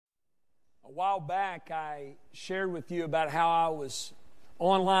A while back, I shared with you about how I was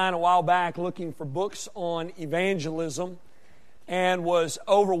online a while back looking for books on evangelism and was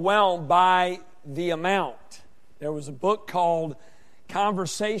overwhelmed by the amount. There was a book called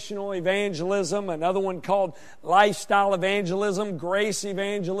Conversational Evangelism, another one called Lifestyle Evangelism, Grace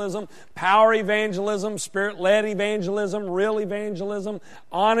Evangelism, Power Evangelism, Spirit-Led Evangelism, Real Evangelism,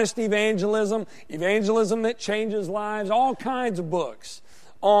 Honest Evangelism, Evangelism that Changes Lives, all kinds of books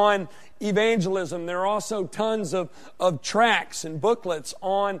on evangelism. There are also tons of tracts and booklets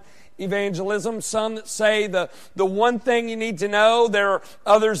on evangelism. Some that say the one thing you need to know. There are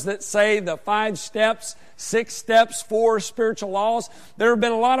others that say the 5 steps, 6 steps, 4 spiritual laws. There have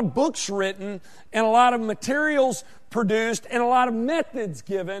been a lot of books written and a lot of materials produced and a lot of methods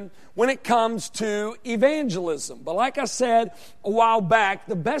given when it comes to evangelism. But like I said a while back,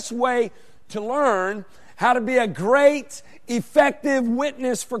 the best way to learn how to be a great, effective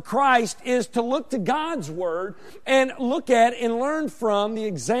witness for Christ is to look to God's Word and look at and learn from the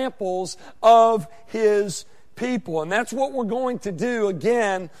examples of His people. And that's what we're going to do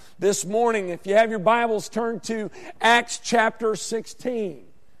again this morning. If you have your Bibles, turn to Acts chapter 16.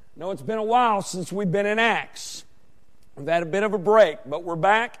 I know it's been a while since we've been in Acts. We've had a bit of a break, but we're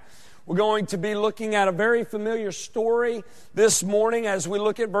back. We're going to be looking at a very familiar story this morning as we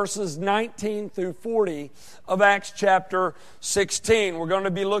look at verses 19 through 40 of Acts chapter 16. We're going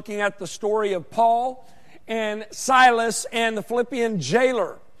to be looking at the story of Paul and Silas and the Philippian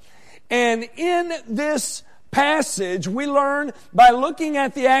jailer. And in this passage, we learn by looking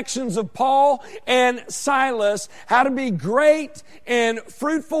at the actions of Paul and Silas how to be great and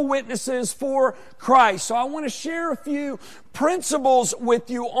fruitful witnesses for Christ. So I want to share a few principles with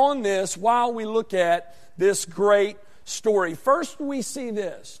you on this while we look at this great story. First, we see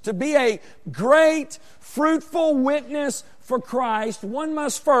this. To be a great, fruitful witness for Christ, one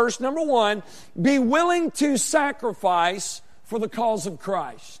must first, number one, be willing to sacrifice for the cause of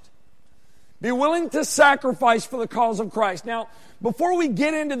Christ. Be willing to sacrifice for the cause of Christ. Now, before we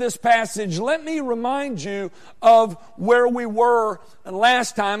get into this passage, let me remind you of where we were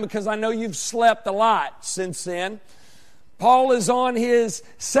last time, because I know you've slept a lot since then. Paul is on his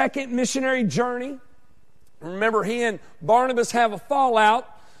second missionary journey. Remember, he and Barnabas have a fallout,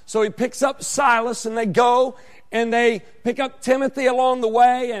 so he picks up Silas, and they go and they pick up Timothy along the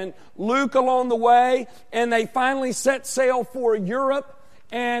way and Luke along the way, and they finally set sail for Europe.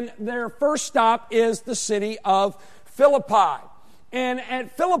 And their first stop is the city of Philippi. And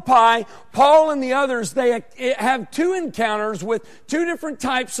at Philippi, Paul and the others, they have 2 encounters with 2 different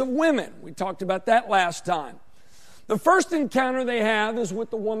types of women. We talked about that last time. The first encounter they have is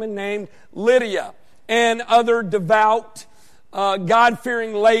with a woman named Lydia and other devout,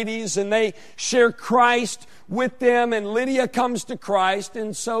 God-fearing ladies, and they share Christ with them, and Lydia comes to Christ,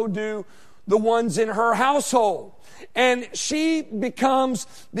 and so do the ones in her household. And she becomes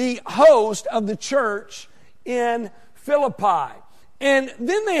the host of the church in Philippi. And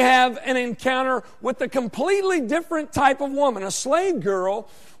then they have an encounter with a completely different type of woman, a slave girl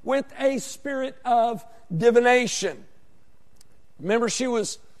with a spirit of divination. Remember, she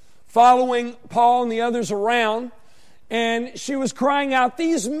was following Paul and the others around, and she was crying out,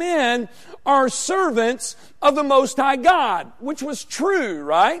 "These men are servants of the Most High God," which was true,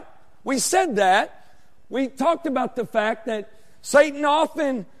 right? We said that. We talked about the fact that Satan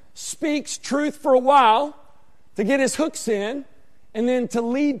often speaks truth for a while to get his hooks in and then to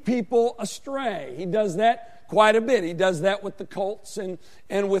lead people astray. He does that quite a bit. He does that with the cults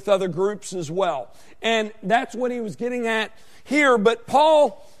and with other groups as well. And that's what he was getting at here. But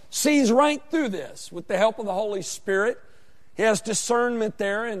Paul sees right through this with the help of the Holy Spirit. He has discernment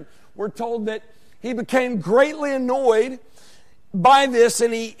there, and we're told that he became greatly annoyed by this,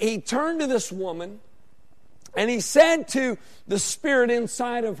 and he turned to this woman, and he said to the spirit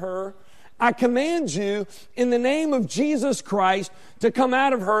inside of her, "I command you in the name of Jesus Christ to come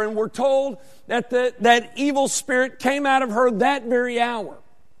out of her." And we're told that that evil spirit came out of her that very hour.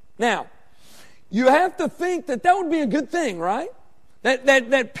 Now, you have to think that would be a good thing, right?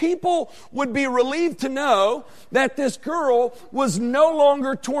 That people would be relieved to know that this girl was no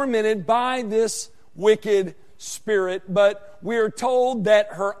longer tormented by this wicked spirit. But we are told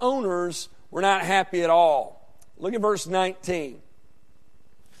that her owners were not happy at all. Look at verse 19.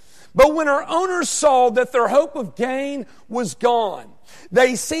 But when her owners saw that their hope of gain was gone,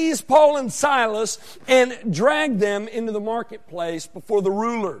 they seized Paul and Silas and dragged them into the marketplace before the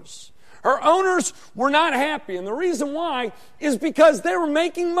rulers. Her owners were not happy, and the reason why is because they were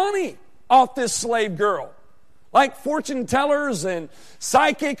making money off this slave girl. Like fortune tellers and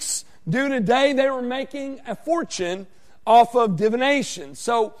psychics do today, they were making a fortune off of divination.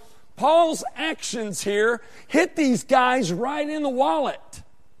 So Paul's actions here hit these guys right in the wallet.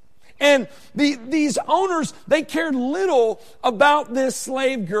 And these owners, they cared little about this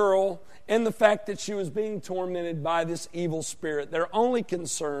slave girl and the fact that she was being tormented by this evil spirit. Their only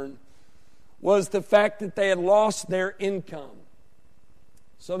concern was the fact that they had lost their income.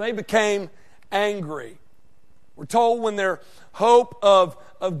 So they became angry. We're told when their hope of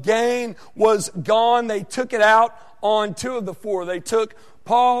gain was gone, they took it out on two of the four. They took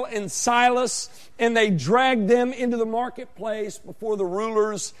Paul and Silas and they dragged them into the marketplace before the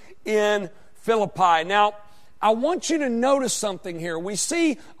rulers in Philippi. Now, I want you to notice something here. We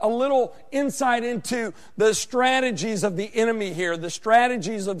see a little insight into the strategies of the enemy here, the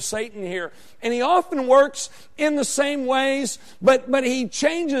strategies of Satan here. And he often works in the same ways, but he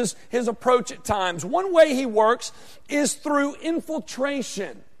changes his approach at times. One way he works is through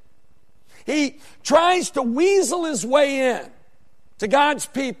infiltration. He tries to weasel his way in to God's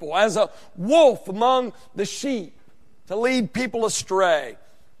people as a wolf among the sheep to lead people astray.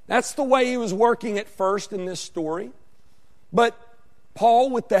 That's the way he was working at first in this story. But Paul,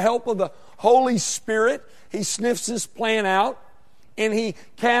 with the help of the Holy Spirit, he sniffs his plan out and he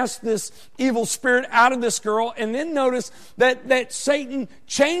casts this evil spirit out of this girl. And then notice that Satan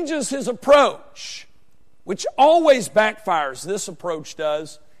changes his approach, which always backfires. This approach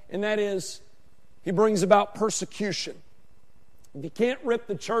does, and that is he brings about persecution. If he can't rip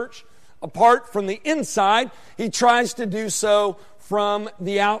the church apart from the inside, he tries to do so from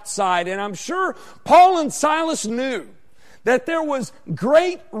the outside. And I'm sure Paul and Silas knew that there was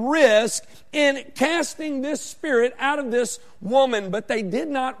great risk in casting this spirit out of this woman, but they did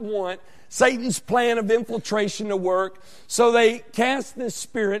not want Satan's plan of infiltration to work, so they cast this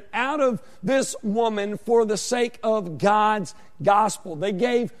spirit out of this woman for the sake of God's gospel. They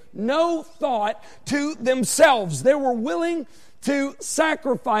gave no thought to themselves. They were willing to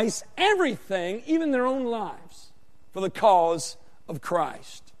sacrifice everything, even their own lives, for the cause of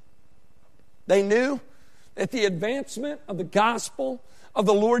Christ. They knew that the advancement of the gospel of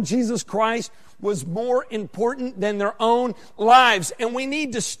the Lord Jesus Christ was more important than their own lives. And we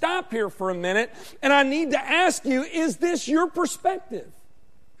need to stop here for a minute, and I need to ask you, is this your perspective?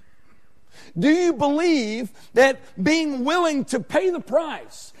 Do you believe that being willing to pay the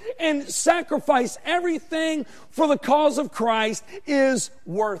price and sacrifice everything for the cause of Christ is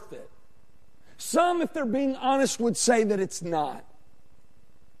worth it? Some, if they're being honest, would say that it's not.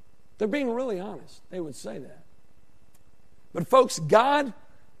 They're being really honest. They would say that. But folks, God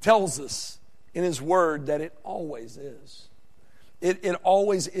tells us in His Word that it always is. It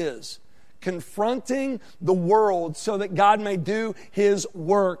always is. Confronting the world so that God may do His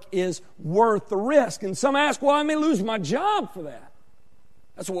work is worth the risk. And some ask, well, I may lose my job for that.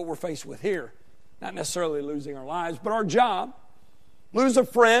 That's what we're faced with here. Not necessarily losing our lives, but our job. Lose a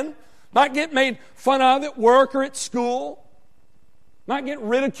friend. Might get made fun of at work or at school. Might get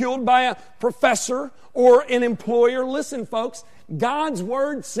ridiculed by a professor or an employer. Listen, folks, God's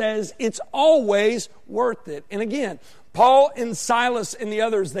Word says it's always worth it. And again, Paul and Silas and the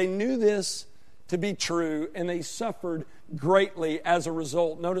others, they knew this to be true, and they suffered greatly as a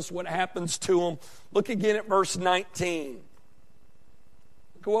result. Notice what happens to them. Look again at verse 19.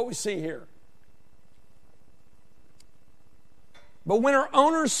 Look at what we see here. But when our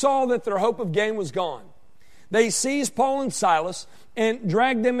owners saw that their hope of gain was gone, they seized Paul and Silas and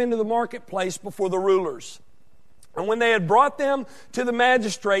dragged them into the marketplace before the rulers. And when they had brought them to the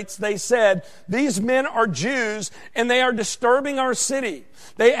magistrates, they said, "These men are Jews, and they are disturbing our city.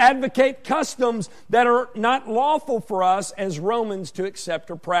 They advocate customs that are not lawful for us as Romans to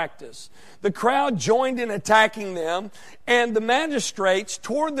accept or practice." The crowd joined in attacking them, and the magistrates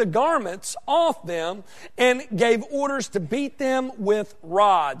tore the garments off them and gave orders to beat them with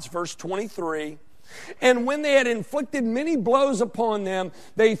rods. Verse 23. And when they had inflicted many blows upon them,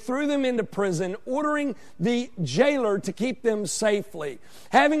 they threw them into prison, ordering the jailer to keep them safely.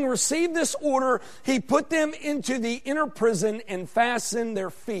 Having received this order, he put them into the inner prison and fastened their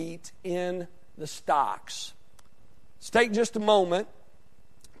feet in the stocks. Let's take just a moment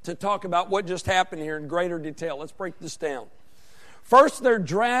to talk about what just happened here in greater detail. Let's break this down. First, they're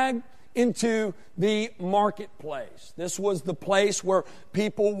dragged into the marketplace. This was the place where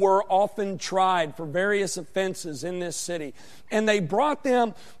people were often tried for various offenses in this city. And they brought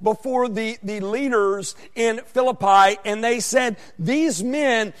them before the leaders in Philippi, and they said, "These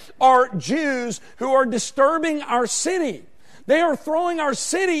men are Jews who are disturbing our city. They are throwing our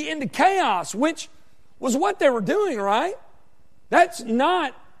city into chaos," which was what they were doing, right? That's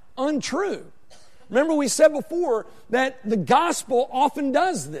not untrue. Remember, we said before that the gospel often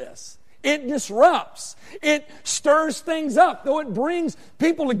does this. It disrupts. It stirs things up. Though it brings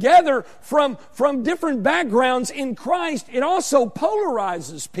people together from different backgrounds in Christ, it also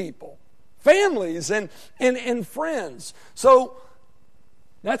polarizes people, families, and friends. So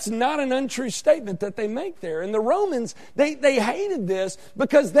that's not an untrue statement that they make there. And the Romans, they hated this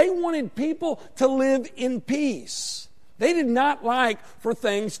because they wanted people to live in peace. They did not like for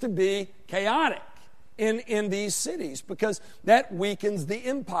things to be chaotic in these cities because that weakens the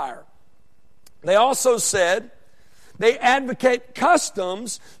empire. They also said they advocate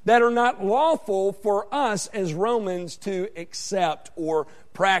customs that are not lawful for us as Romans to accept or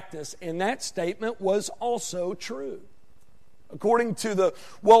practice. And that statement was also true. According to the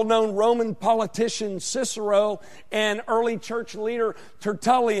well-known Roman politician Cicero and early church leader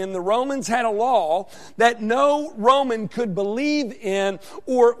Tertullian, the Romans had a law that no Roman could believe in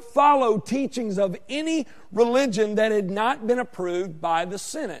or follow teachings of any religion that had not been approved by the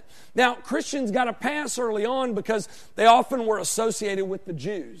Senate. Now, Christians got a pass early on because they often were associated with the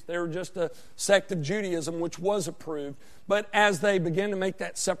Jews. They were just a sect of Judaism which was approved. But as they began to make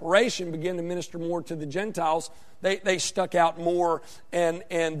that separation, began to minister more to the Gentiles, they stuck out more, and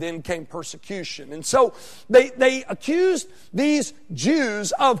then came persecution. And so they accused these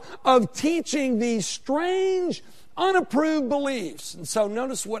Jews of teaching these strange, unapproved beliefs. And so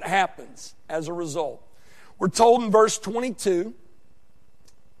notice what happens as a result. We're told in verse 22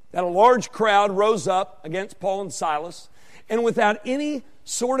 that a large crowd rose up against Paul and Silas, and without any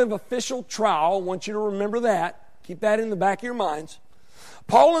sort of official trial, I want you to remember that, keep that in the back of your minds,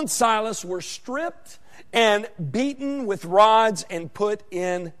 Paul and Silas were stripped and beaten with rods and put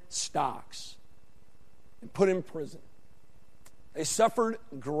in stocks and put in prison. They suffered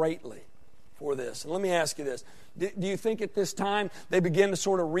greatly for this. And let me ask you this. Do you think at this time they begin to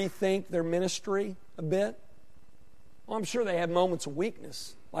sort of rethink their ministry a bit? Well, I'm sure they had moments of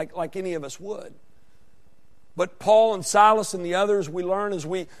weakness, like any of us would. But Paul and Silas and the others, we learn as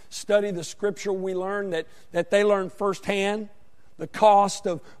we study the Scripture, we learn that they learned firsthand the cost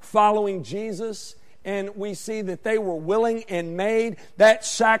of following Jesus. And we see that they were willing and made that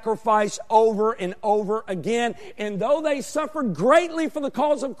sacrifice over and over again. And though they suffered greatly for the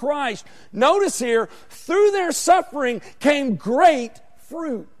cause of Christ, notice here, through their suffering came great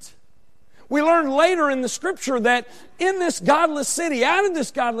fruit. We learn later in the Scripture that in this godless city, out of this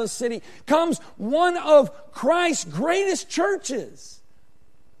godless city, comes one of Christ's greatest churches.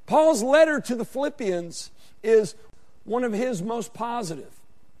 Paul's letter to the Philippians is one of his most positive.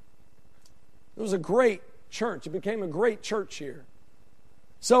 It was a great church. It became a great church here.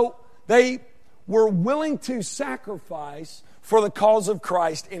 So they were willing to sacrifice for the cause of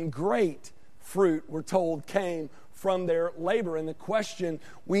Christ, and great fruit, we're told, came from their labor. And the question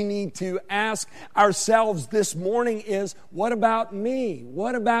we need to ask ourselves this morning is, what about me?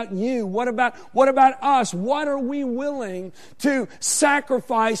 What about you? What about us? What are we willing to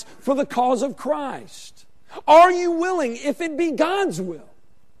sacrifice for the cause of Christ? Are you willing, if it be God's will,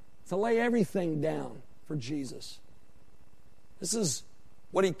 to lay everything down for Jesus? This is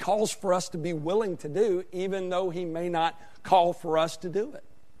what He calls for us to be willing to do, even though He may not call for us to do it.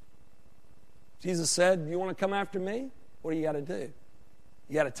 Jesus said, you want to come after me? What do you got to do?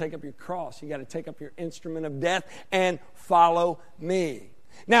 You got to take up your cross. You got to take up your instrument of death and follow me.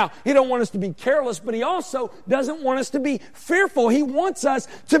 Now, He don't want us to be careless, but He also doesn't want us to be fearful. He wants us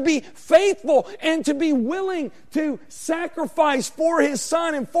to be faithful and to be willing to sacrifice for His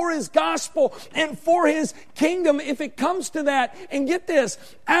Son and for His gospel and for His kingdom if it comes to that. And get this,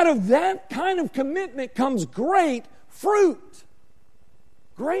 out of that kind of commitment comes great fruit.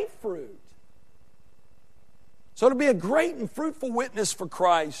 Great fruit. So to be a great and fruitful witness for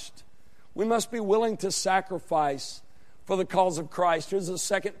Christ, we must be willing to sacrifice for the cause of Christ. Here's the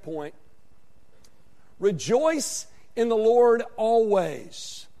second point. Rejoice in the Lord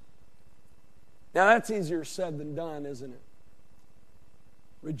always. Now that's easier said than done, isn't it?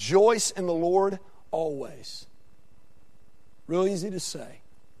 Rejoice in the Lord always. Real easy to say.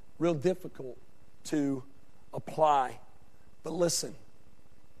 Real difficult to apply. But listen,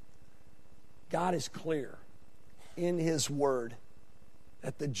 God is clear in His Word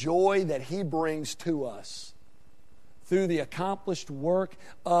that the joy that He brings to us through the accomplished work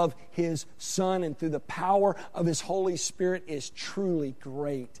of His Son and through the power of His Holy Spirit is truly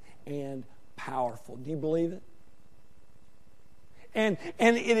great and powerful. Do you believe it? And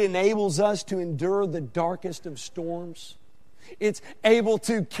it enables us to endure the darkest of storms. It's able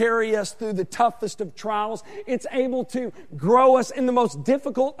to carry us through the toughest of trials. It's able to grow us in the most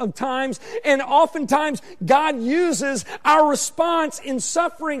difficult of times. And oftentimes, God uses our response in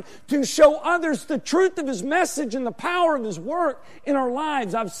suffering to show others the truth of His message and the power of His work in our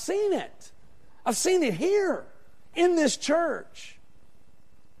lives. I've seen it. I've seen it here in this church.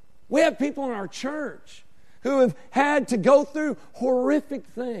 We have people in our church who have had to go through horrific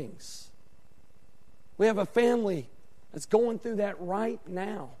things. We have a family that's going through that right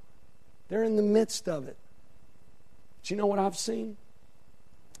now. They're in the midst of it. But you know what I've seen?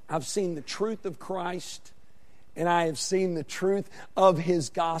 I've seen the truth of Christ, and I have seen the truth of His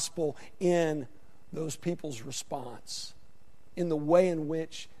gospel in those people's response, in the way in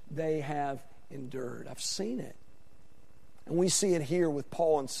which they have endured. I've seen it. And we see it here with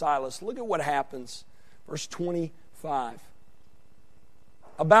Paul and Silas. Look at what happens. Verse 25.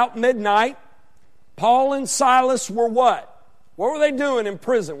 About midnight, Paul and Silas were what? What were they doing in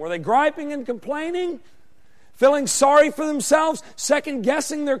prison? Were they griping and complaining? Feeling sorry for themselves?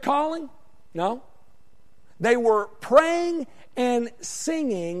 Second-guessing their calling? No. They were praying and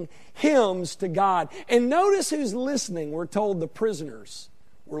singing hymns to God. And notice who's listening. We're told the prisoners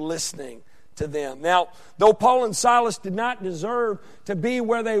were listening to them. Now, though Paul and Silas did not deserve to be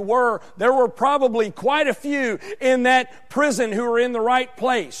where they were, there were probably quite a few in that prison who were in the right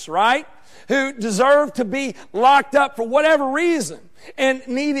place, right? Who deserved to be locked up for whatever reason and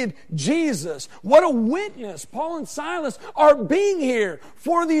needed Jesus. What a witness Paul and Silas are being here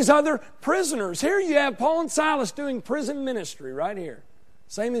for these other prisoners. Here you have Paul and Silas doing prison ministry right here.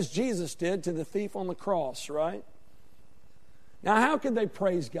 Same as Jesus did to the thief on the cross, right? Now, how could they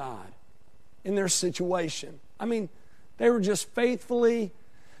praise God in their situation? I mean, they were just faithfully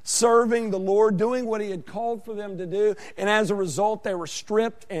serving the Lord, doing what He had called for them to do, and as a result, they were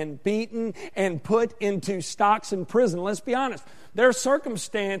stripped and beaten and put into stocks in prison. Let's be honest, their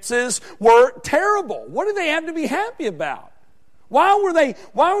circumstances were terrible. What did they have to be happy about? Why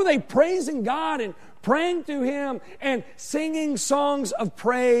were they praising God and praying to Him and singing songs of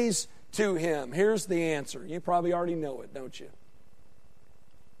praise to Him? Here's the answer. You probably already know it, don't you?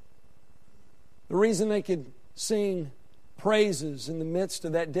 The reason they could sing praises in the midst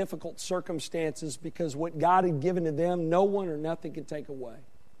of that difficult circumstances because what God had given to them, no one or nothing could take away.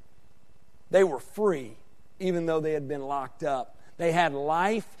 They were free, even though they had been locked up. They had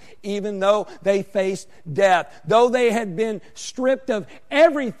life, even though they faced death. Though they had been stripped of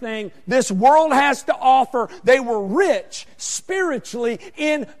everything this world has to offer, they were rich spiritually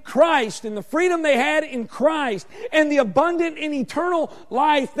in Christ, and the freedom they had in Christ, and the abundant and eternal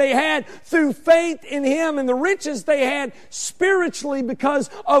life they had through faith in Him, and the riches they had spiritually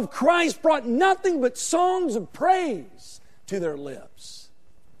because of Christ brought nothing but songs of praise to their lips.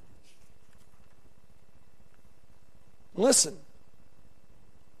 Listen.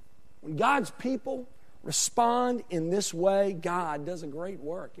 When God's people respond in this way, God does a great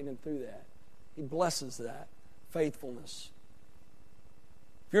work in and through that. He blesses that faithfulness.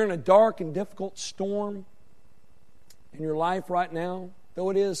 If you're in a dark and difficult storm in your life right now,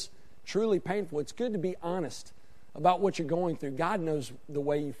 though it is truly painful, it's good to be honest about what you're going through. God knows the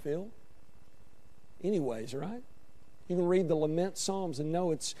way you feel. Anyways, right? You can read the lament psalms and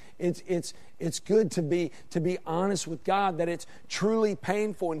know it's good to be honest with God, that it's truly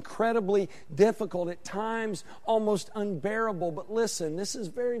painful, incredibly difficult, at times almost unbearable. But listen, this is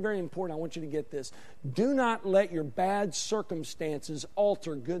very, very important. I want you to get this. Do not let your bad circumstances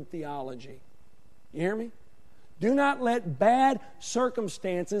alter good theology. You hear me? Do not let bad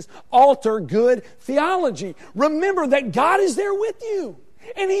circumstances alter good theology. Remember that God is there with you.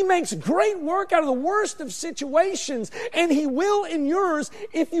 And He makes great work out of the worst of situations. And He will in yours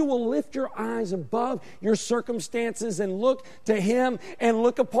if you will lift your eyes above your circumstances and look to Him and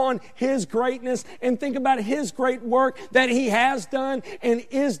look upon His greatness and think about His great work that He has done and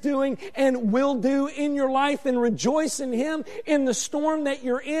is doing and will do in your life, and rejoice in Him in the storm that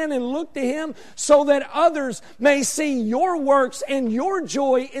you're in, and look to Him so that others may see your works and your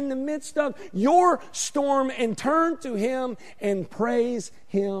joy in the midst of your storm and turn to Him and praise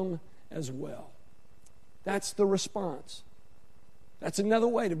Him as well. That's the response. That's another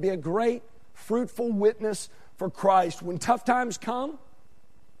way to be a great, fruitful witness for Christ. When tough times come,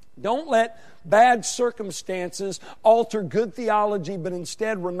 don't let bad circumstances alter good theology, but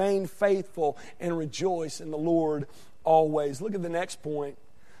instead remain faithful and rejoice in the Lord always. Look at the next point.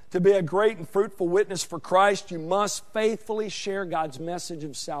 To be a great and fruitful witness for Christ, you must faithfully share God's message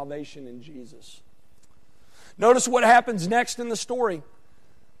of salvation in Jesus. Notice what happens next in the story.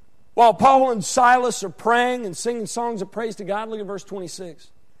 While Paul and Silas are praying and singing songs of praise to God, look at verse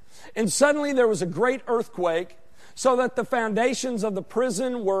 26. And suddenly there was a great earthquake, so that the foundations of the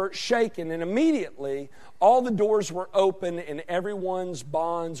prison were shaken, and immediately all the doors were open and everyone's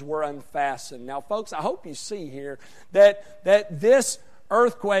bonds were unfastened. Now, folks, I hope you see here that this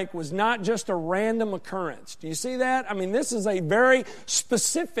earthquake was not just a random occurrence. Do you see that? I mean, this is a very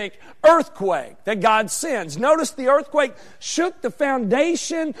specific earthquake that God sends. Notice the earthquake shook the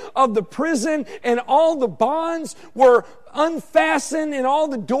foundation of the prison, and all the bonds were unfastened, and all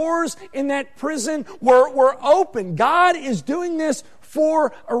the doors in that prison were open. God is doing this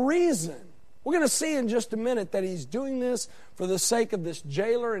for a reason. We're going to see in just a minute that He's doing this for the sake of this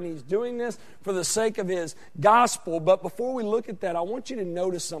jailer, and He's doing this for the sake of His gospel. But before we look at that, I want you to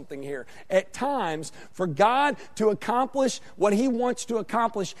notice something here. At times, for God to accomplish what He wants to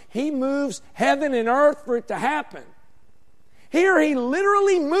accomplish, He moves heaven and earth for it to happen. Here, He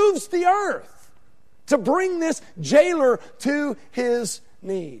literally moves the earth to bring this jailer to his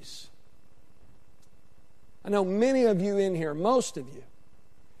knees. I know many of you in here, most of you,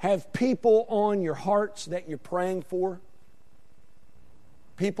 have people on your hearts that you're praying for.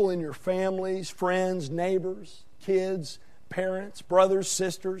 People in your families, friends, neighbors, kids, parents, brothers,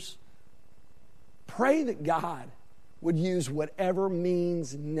 sisters. Pray that God would use whatever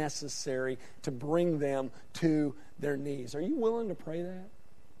means necessary to bring them to their knees. Are you willing to pray that?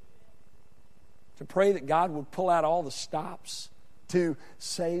 To pray that God would pull out all the stops to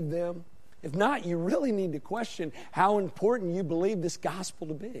save them? If not, you really need to question how important you believe this gospel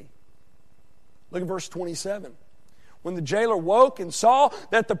to be. Look at verse 27. When the jailer woke and saw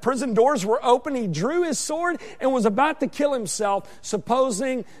that the prison doors were open, he drew his sword and was about to kill himself,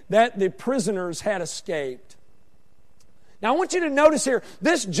 supposing that the prisoners had escaped. Now I want you to notice here,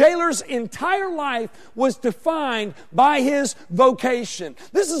 this jailer's entire life was defined by his vocation.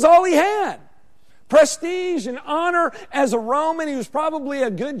 This is all he had. Prestige and honor as a Roman. He was probably a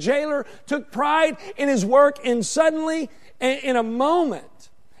good jailer, took pride in his work, and suddenly, in a moment,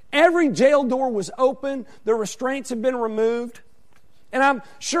 every jail door was open, the restraints had been removed, and I'm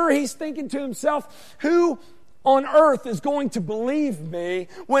sure he's thinking to himself, who on earth is going to believe me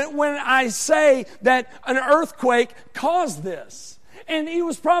when I say that an earthquake caused this? And he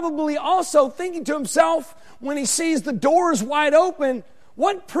was probably also thinking to himself, when he sees the doors wide open,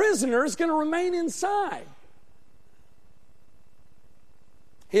 what prisoner is going to remain inside?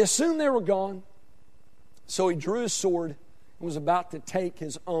 He assumed they were gone, so he drew his sword and was about to take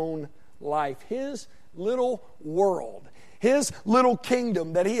his own life. His little world, his little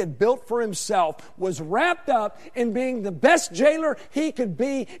kingdom that he had built for himself was wrapped up in being the best jailer he could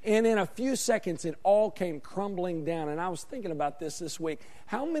be, and in a few seconds it all came crumbling down. And I was thinking about this week.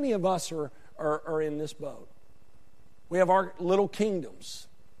 How many of us are in this boat? We have our little kingdoms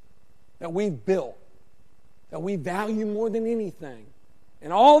that we've built, that we value more than anything.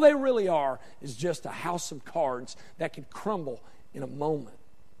 And all they really are is just a house of cards that could crumble in a moment.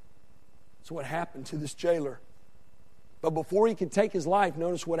 That's what happened to this jailer. But before he could take his life,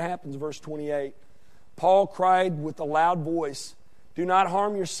 notice what happens, verse 28. Paul cried with a loud voice, "Do not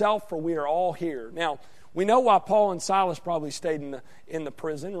harm yourself, for we are all here." Now, we know why Paul and Silas probably stayed in the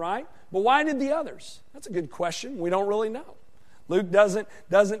prison, right? But why did the others? That's a good question. We don't really know. Luke doesn't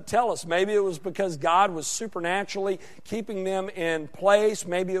tell us. Maybe it was because God was supernaturally keeping them in place.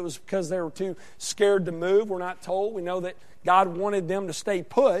 Maybe it was because they were too scared to move. We're not told. We know that God wanted them to stay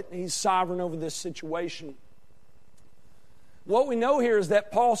put. He's sovereign over this situation. What we know here is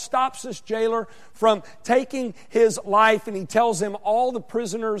that Paul stops this jailer from taking his life, and he tells him all the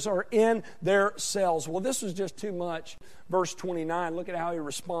prisoners are in their cells. Well, this was just too much. Verse 29, look at how he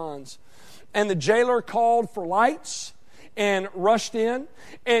responds. And the jailer called for lights and rushed in,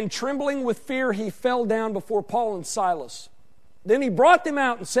 and trembling with fear, he fell down before Paul and Silas. Then he brought them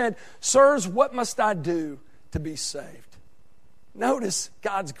out and said, "Sirs, what must I do to be saved?" Notice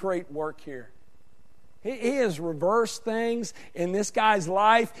God's great work here. He has reversed things in this guy's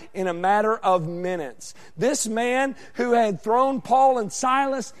life in a matter of minutes. This man who had thrown Paul and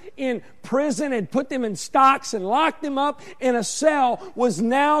Silas in prison and put them in stocks and locked them up in a cell was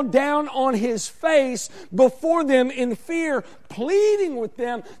now down on his face before them in fear, pleading with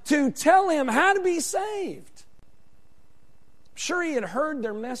them to tell him how to be saved. I'm sure he had heard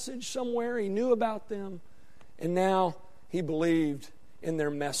their message somewhere. He knew about them. And now he believed in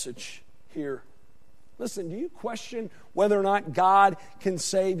their message here. Listen, do you question whether or not God can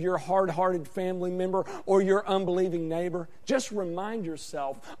save your hard-hearted family member or your unbelieving neighbor? Just remind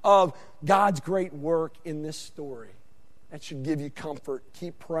yourself of God's great work in this story. That should give you comfort.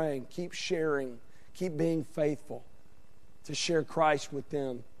 Keep praying, keep sharing, keep being faithful to share Christ with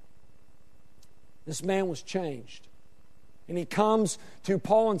them. This man was changed. And he comes to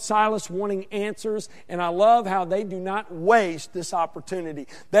Paul and Silas wanting answers. And I love how they do not waste this opportunity.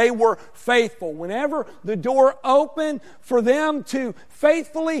 They were faithful. Whenever the door opened for them to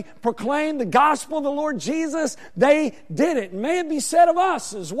faithfully proclaim the gospel of the Lord Jesus, they did it. And may it be said of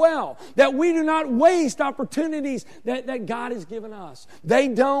us as well, that we do not waste opportunities that God has given us. They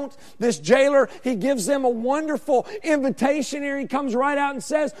don't. This jailer, he gives them a wonderful invitation here. He comes right out and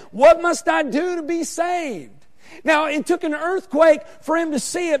says, "What must I do to be saved?" Now, it took an earthquake for him to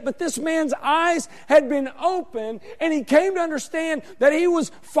see it, but this man's eyes had been opened, and he came to understand that he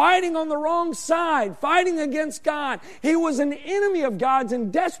was fighting on the wrong side, fighting against God. He was an enemy of God's and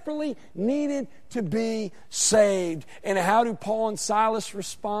desperately needed to be saved. And how do Paul and Silas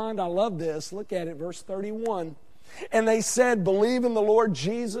respond? I love this. Look at it, verse 31. And they said, "Believe in the Lord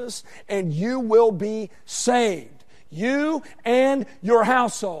Jesus, and you will be saved, you and your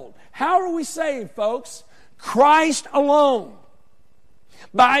household." How are we saved, folks? Christ alone.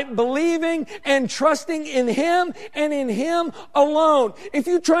 By believing and trusting in Him and in Him alone. If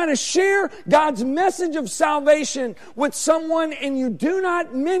you try to share God's message of salvation with someone and you do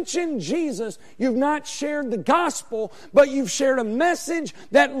not mention Jesus, you've not shared the gospel, but you've shared a message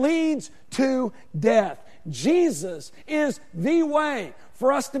that leads to death. Jesus is the way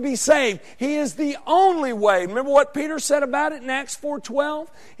for us to be saved. He is the only way. Remember what Peter said about it in Acts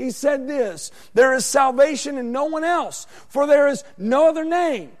 4:12? He said this, "There is salvation in no one else, for there is no other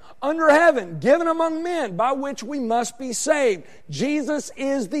name under heaven given among men by which we must be saved." Jesus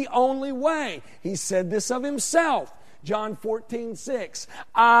is the only way. He said this of Himself. John 14:6.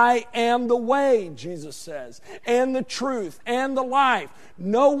 "I am the way," Jesus says, "and the truth and the life.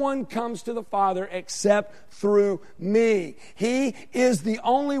 No one comes to the Father except through me." He is the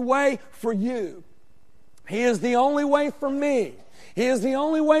only way for you. He is the only way for me. He is the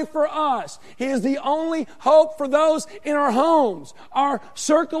only way for us. He is the only hope for those in our homes, our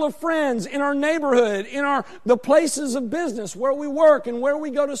circle of friends, in our neighborhood, in the places of business where we work and where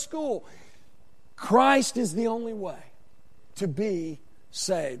we go to school. Christ is the only way to be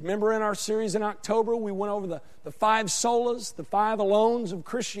saved. Remember in our series in October, we went over the 5 solas, the 5 alones of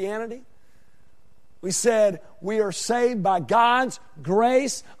Christianity? We said we are saved by God's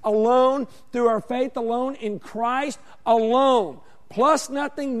grace alone, through our faith alone, in Christ alone. Plus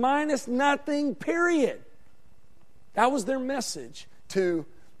nothing, minus nothing, period. That was their message to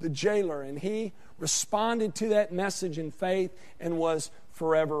the jailer, and he responded to that message in faith and was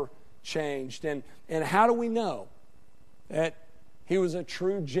forever changed. And how do we know that he was a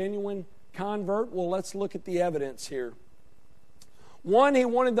true, genuine convert? Well, let's look at the evidence here. One, he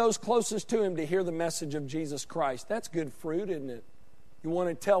wanted those closest to him to hear the message of Jesus Christ. That's good fruit, isn't it? You want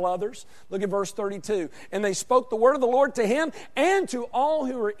to tell others? Look at verse 32. "And they spoke the word of the Lord to him and to all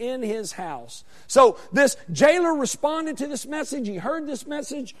who were in his house." So this jailer responded to this message. He heard this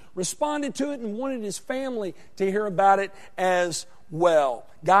message, responded to it, and wanted his family to hear about it as well.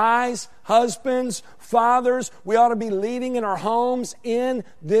 Guys, husbands, fathers, we ought to be leading in our homes in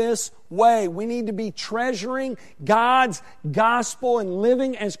this way. We need to be treasuring God's gospel and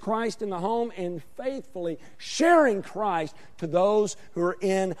living as Christ in the home and faithfully sharing Christ to those who are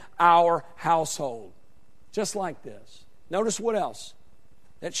in our household. Just like this. Notice what else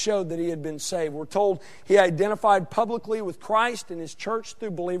that showed that he had been saved. We're told he identified publicly with Christ and His church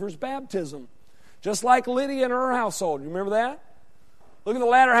through believers' baptism. Just like Lydia and her household. You remember that? Look at the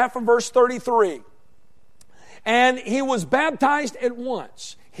latter half of verse 33. "And he was baptized at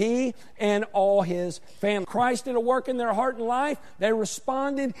once, he and all his family." Christ did a work in their heart and life. They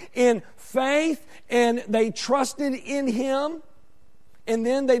responded in faith and they trusted in Him. And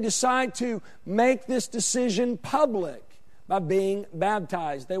then they decide to make this decision public by being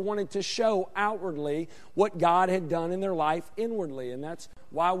baptized. They wanted to show outwardly what God had done in their life inwardly. And that's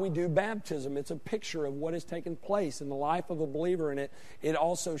why we do baptism. It's a picture of what has taken place in the life of a believer. And it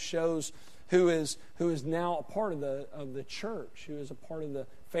also shows who is now a part of the church, who is a part of the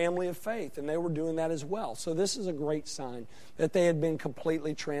family of faith. And they were doing that as well. So this is a great sign that they had been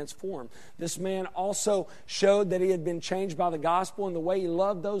completely transformed. This man also showed that he had been changed by the gospel and the way he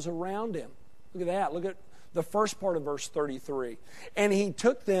loved those around him. Look at that. Look at the first part of verse 33. "And he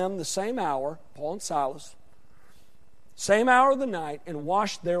took them the same hour," Paul and Silas, "same hour of the night, and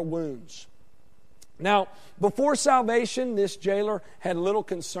washed their wounds." Now, before salvation, this jailer had little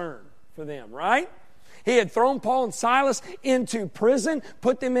concern for them, right? He had thrown Paul and Silas into prison,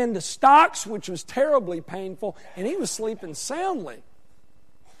 put them into stocks, which was terribly painful, and he was sleeping soundly.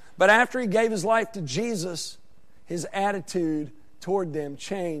 But after he gave his life to Jesus, his attitude toward them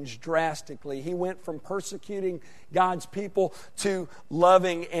changed drastically. He went from persecuting God's people to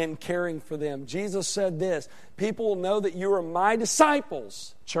loving and caring for them. Jesus said this, people will know that you are my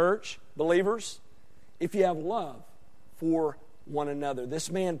disciples, church, believers, if you have love for one another.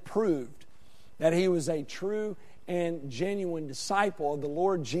 This man proved that he was a true and genuine disciple of the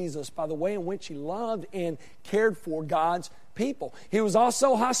Lord Jesus by the way in which he loved and cared for God's people. He was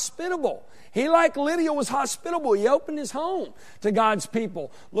also hospitable. He, like Lydia, was hospitable. He opened his home to God's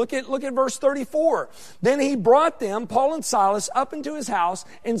people. Look at verse 34. Then he brought them, Paul and Silas, up into his house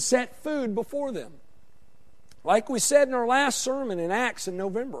and set food before them. Like we said in our last sermon in Acts in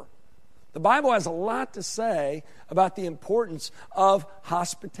November, the Bible has a lot to say about the importance of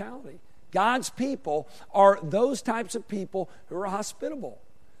hospitality. God's people are those types of people who are hospitable.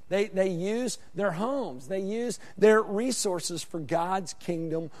 They use their homes. They use their resources for God's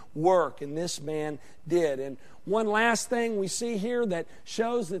kingdom work. And this man did. And one last thing we see here that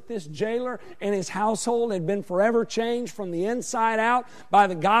shows that this jailer and his household had been forever changed from the inside out by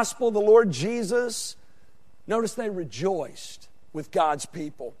the gospel of the Lord Jesus. Notice they rejoiced with God's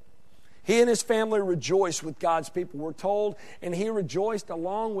people. He and his family rejoiced with God's people, we're told, and he rejoiced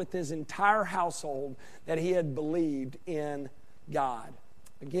along with his entire household that he had believed in God.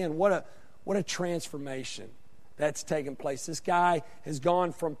 Again, what a transformation that's taken place. This guy has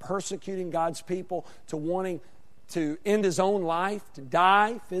gone from persecuting God's people to wanting to end his own life, to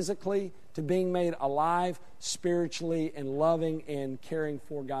die physically, to being made alive spiritually and loving and caring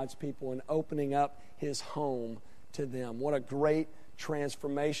for God's people and opening up his home to them. What a great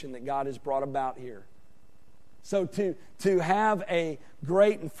transformation that God has brought about here. So to have a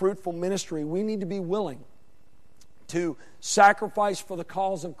great and fruitful ministry, we need to be willing to sacrifice for the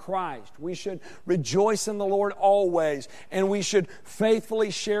cause of Christ. We should rejoice in the Lord always, and we should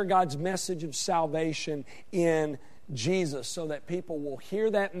faithfully share God's message of salvation in Jesus so that people will hear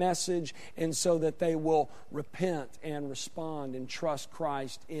that message and so that they will repent and respond and trust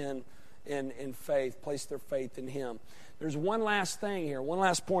Christ in faith, place their faith in Him. There's one last thing here, one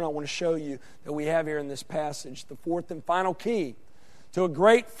last point I want to show you that we have here in this passage. The fourth and final key to a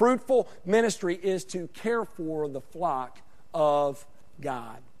great fruitful ministry is to care for the flock of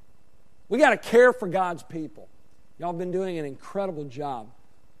God. We got to care for God's people. Y'all have been doing an incredible job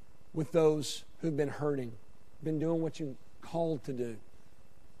with those who've been hurting, been doing what you're called to do,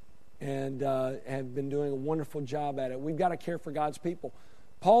 and have been doing a wonderful job at it. We've got to care for God's people.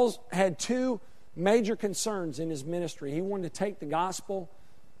 Paul's had two major concerns in his ministry. He wanted to take the gospel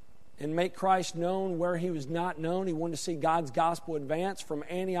and make Christ known where He was not known. He wanted to see God's gospel advance from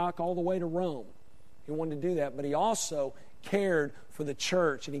Antioch all the way to Rome. He wanted to do that, but he also cared for the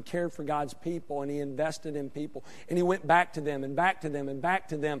church, and he cared for God's people, and he invested in people, and he went back to them and back to them and back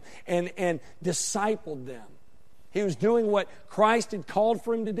to them and discipled them. He was doing what Christ had called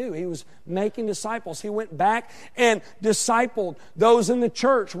for him to do. He was making disciples. He went back and discipled those in the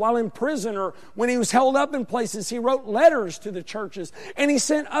church while in prison, or when he was held up in places. He wrote letters to the churches, and he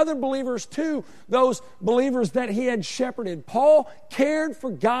sent other believers to those believers that he had shepherded. Paul cared for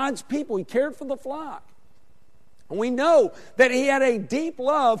God's people. He cared for the flock. And we know that he had a deep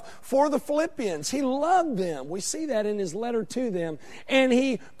love for the Philippians. He loved them. We see that in his letter to them. And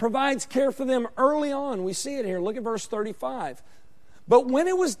he provides care for them early on. We see it here. Look at verse 35. But when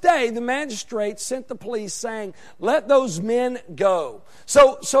it was day, the magistrates sent the police saying, "Let those men go."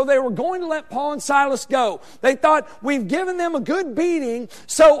 So they were going to let Paul and Silas go. They thought, we've given them a good beating,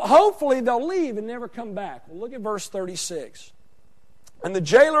 so hopefully they'll leave and never come back. Well, look at verse 36. And the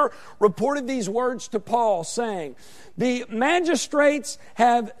jailer reported these words to Paul, saying, "The magistrates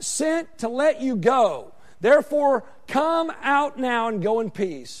have sent to let you go. Therefore, come out now and go in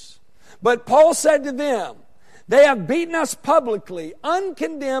peace." But Paul said to them, "They have beaten us publicly,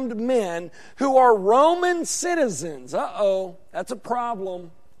 uncondemned men who are Roman citizens." That's a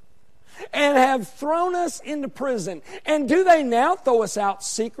problem. "And have thrown us into prison. And do they now throw us out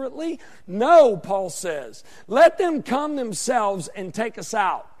secretly? No," Paul says. "Let them come themselves and take us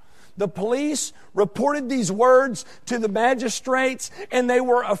out." The police reported these words to the magistrates, and they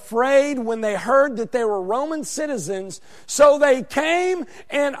were afraid when they heard that they were Roman citizens. So they came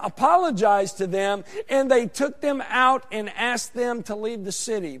and apologized to them, and they took them out and asked them to leave the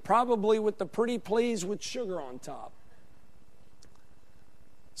city, probably with the pretty please with sugar on top.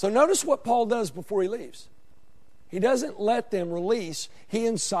 So notice what Paul does before he leaves. He doesn't let them release he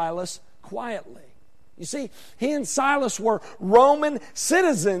and Silas quietly. You see, he and Silas were Roman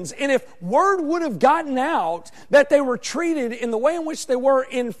citizens, and if word would have gotten out that they were treated in the way in which they were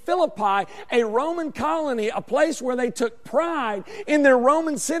in Philippi, a Roman colony, a place where they took pride in their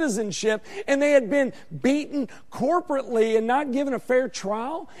Roman citizenship, and they had been beaten corporately and not given a fair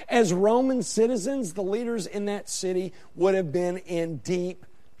trial as Roman citizens, the leaders in that city would have been in deep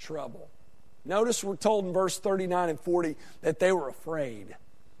trouble. Notice we're told in verse 39 and 40 that they were afraid.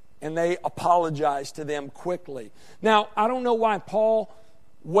 And they apologized to them quickly. Now, I don't know why Paul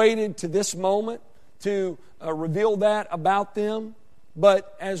waited to this moment to reveal that about them.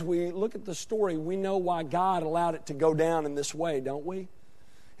 But as we look at the story, we know why God allowed it to go down in this way, don't we?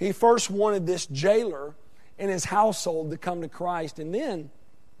 He first wanted this jailer and his household to come to Christ. And then,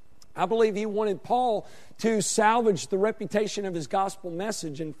 I believe he wanted Paul to salvage the reputation of his gospel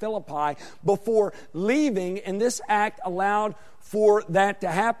message in Philippi before leaving. And this act allowed for that to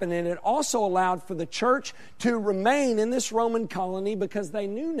happen. And it also allowed for the church to remain in this Roman colony because they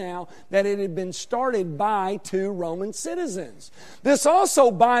knew now that it had been started by 2 Roman citizens. This also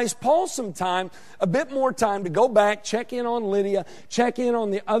buys Paul some time, a bit more time, to go back, check in on Lydia, check in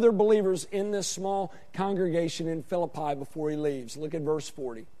on the other believers in this small congregation in Philippi before he leaves. Look at verse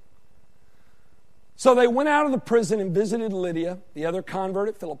 40. So they went out of the prison and visited Lydia, the other convert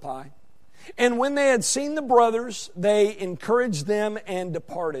at Philippi. And when they had seen the brothers, they encouraged them and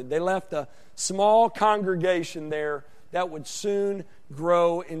departed. They left a small congregation there that would soon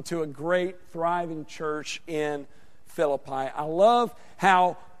grow into a great, thriving church in Philippi. I love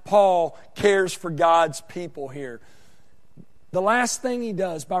how Paul cares for God's people here. The last thing he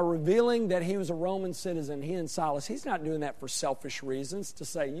does, by revealing that he was a Roman citizen, he and Silas, he's not doing that for selfish reasons, to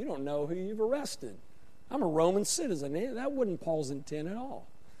say, you don't know who you've arrested. I'm a Roman citizen. That wasn't Paul's intent at all.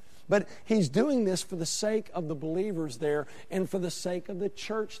 But he's doing this for the sake of the believers there and for the sake of the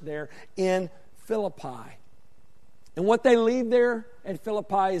church there in Philippi. And what they leave there at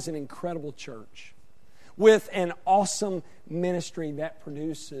Philippi is an incredible church with an awesome ministry that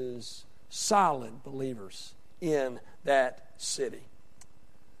produces solid believers in that city.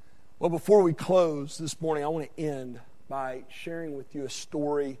 Well, before we close this morning, I want to end by sharing with you a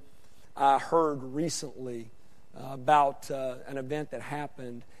story I heard recently about an event that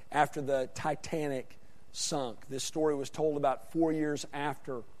happened after the Titanic sunk. This story was told about 4 years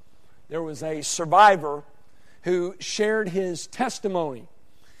after. There was a survivor who shared his testimony.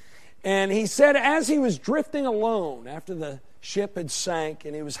 And he said as he was drifting alone after the ship had sank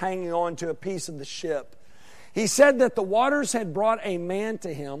and he was hanging on to a piece of the ship, he said that the waters had brought a man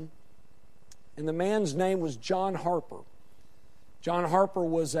to him, and the man's name was John Harper. John Harper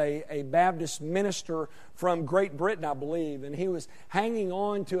was a Baptist minister from Great Britain, I believe, and he was hanging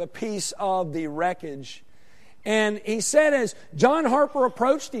on to a piece of the wreckage. And he said as John Harper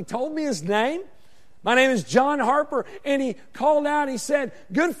approached, he told me his name. My name is John Harper. And he called out, he said,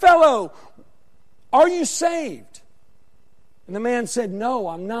 "Good fellow, are you saved?" And the man said, "No,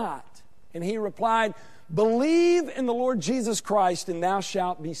 I'm not." And he replied, "Believe in the Lord Jesus Christ and thou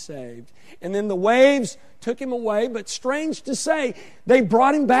shalt be saved." And then the waves took him away, but strange to say, they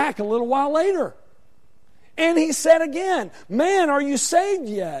brought him back a little while later. And he said again, "Man, are you saved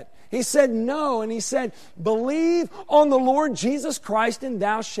yet?" He said, "No." And he said, "Believe on the Lord Jesus Christ and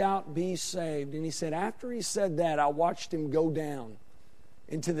thou shalt be saved." And he said, after he said that, I watched him go down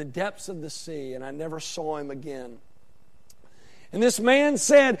into the depths of the sea, and I never saw him again. And this man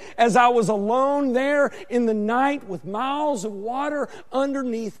said, as I was alone there in the night with miles of water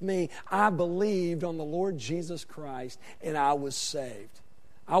underneath me, I believed on the Lord Jesus Christ and I was saved.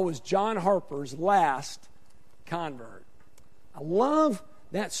 I was John Harper's last convert. I love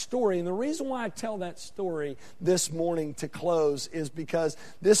that story. And the reason why I tell that story this morning to close is because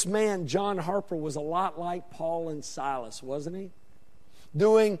this man, John Harper, was a lot like Paul and Silas, wasn't he?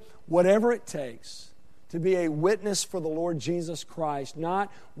 Doing whatever it takes to be a witness for the Lord Jesus Christ,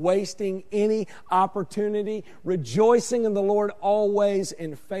 not wasting any opportunity, rejoicing in the Lord always,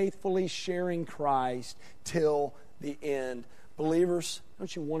 and faithfully sharing Christ till the end. Believers,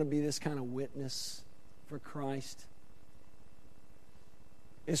 don't you want to be this kind of witness for Christ?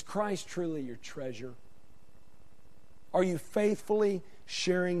 Is Christ truly your treasure? Are you faithfully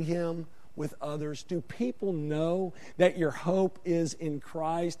sharing Him with others? Do people know that your hope is in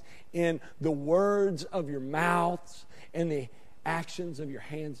Christ, in the words of your mouths and the actions of your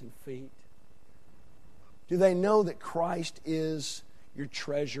hands and feet? Do they know that Christ is your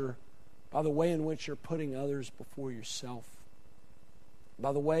treasure by the way in which you're putting others before yourself,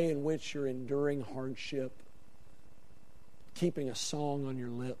 by the way in which you're enduring hardship, keeping a song on your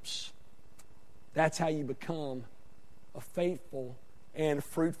lips? That's how you become a faithful and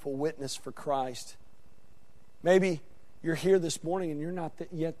fruitful witness for Christ. Maybe you're here this morning and you're not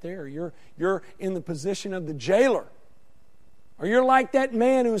yet there. You're in the position of the jailer. Or you're like that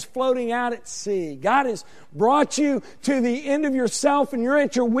man who's floating out at sea. God has brought you to the end of yourself and you're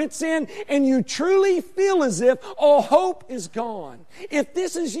at your wit's end and you truly feel as if all hope is gone. If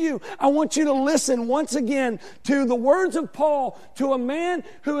this is you, I want you to listen once again to the words of Paul to a man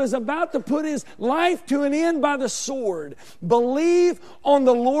who is about to put his life to an end by the sword. Believe on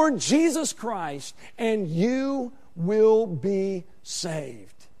the Lord Jesus Christ and you will be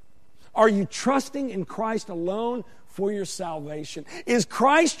saved. Are you trusting in Christ alone for your salvation? Is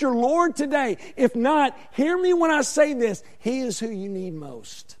Christ your Lord today? If not, hear me when I say this. He is who you need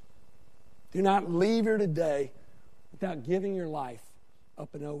most. Do not leave here today without giving your life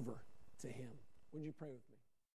up and over to Him. Would you pray with me?